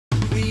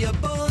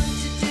are born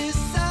to do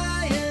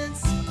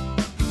science.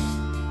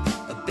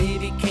 A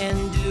baby can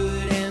do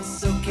it and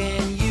so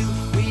can you.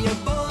 We are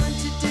born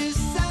to do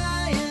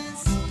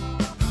science.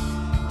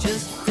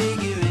 Just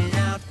figuring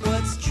out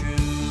what's true.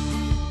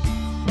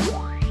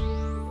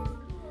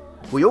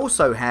 We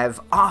also have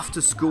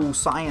after-school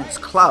science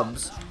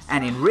clubs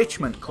and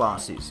enrichment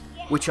classes,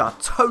 which are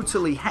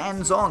totally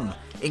hands-on,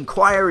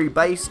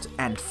 inquiry-based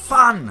and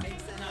fun.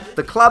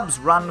 The clubs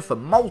run for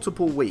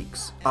multiple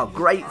weeks, are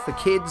great for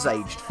kids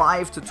aged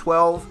 5 to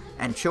 12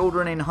 and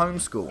children in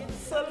homeschool.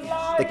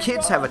 The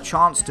kids have a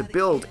chance to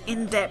build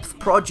in-depth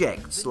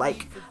projects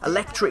like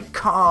electric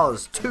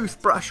cars,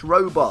 toothbrush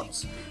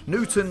robots,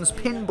 Newton's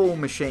pinball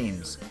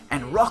machines,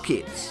 and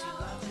rockets.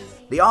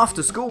 The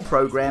after-school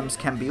programs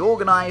can be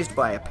organised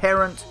by a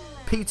parent,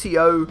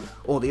 PTO,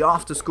 or the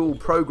after-school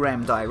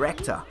program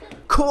director.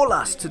 Call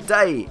us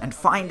today and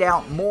find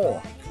out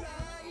more.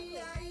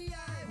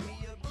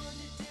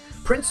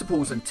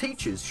 Principals and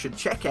teachers should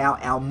check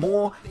out our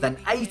more than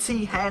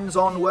 80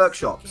 hands-on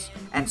workshops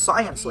and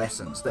science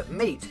lessons that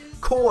meet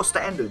core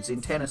standards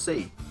in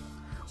Tennessee.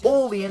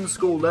 All the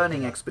in-school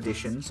learning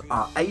expeditions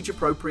are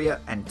age-appropriate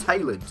and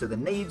tailored to the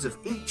needs of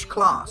each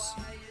class.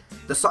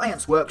 The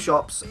science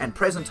workshops and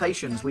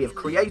presentations we have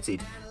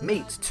created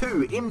meet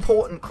two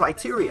important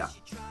criteria.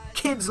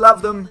 Kids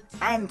love them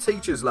and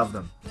teachers love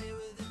them.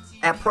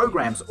 Our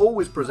programs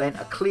always present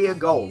a clear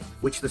goal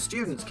which the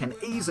students can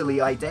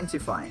easily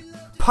identify.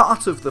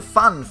 Part of the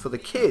fun for the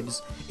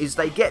kids is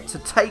they get to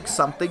take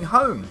something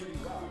home.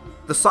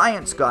 The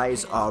science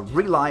guys are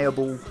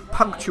reliable,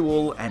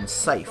 punctual and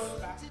safe.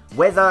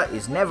 Weather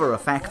is never a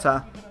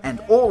factor and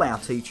all our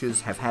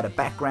teachers have had a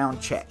background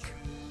check.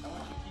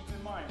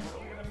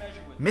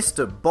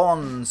 Mr.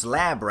 Bond's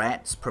lab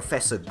rats,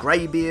 Professor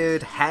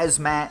Greybeard,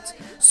 Hazmat,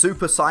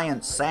 Super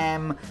Science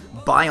Sam,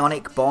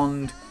 Bionic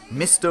Bond,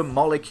 Mr.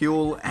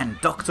 Molecule and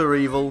Dr.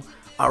 Evil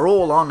are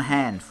all on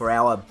hand for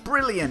our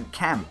brilliant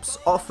camps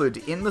offered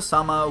in the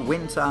summer,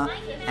 winter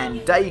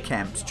and day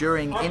camps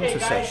during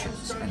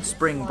intersessions and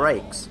spring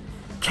breaks.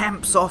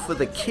 Camps offer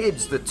the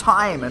kids the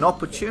time and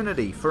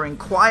opportunity for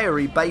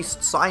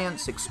inquiry-based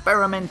science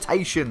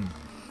experimentation.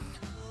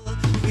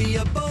 We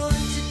are born